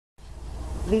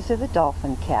These are the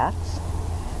dolphin cats.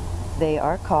 They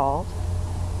are called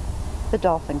the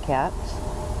dolphin cats,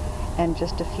 and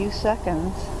just a few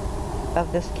seconds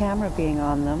of this camera being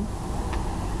on them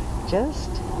just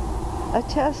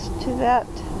attest to that,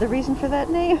 the reason for that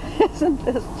name. Isn't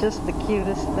this just the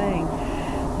cutest thing?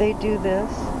 They do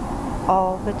this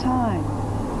all the time.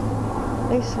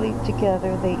 They sleep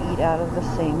together, they eat out of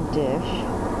the same dish,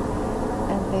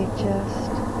 and they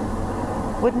just,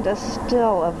 wouldn't a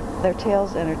still of their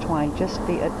tails intertwined just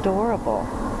be adorable?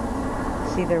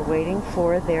 See, they're waiting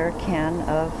for their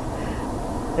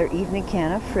evening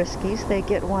can of Friskies. They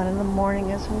get one in the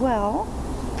morning as well,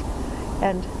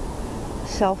 and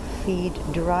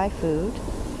self-feed dry food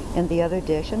in the other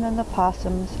dish, and then the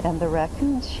possums and the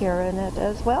raccoons share in it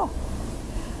as well.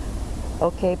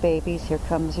 Okay, babies, here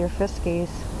comes your Friskies.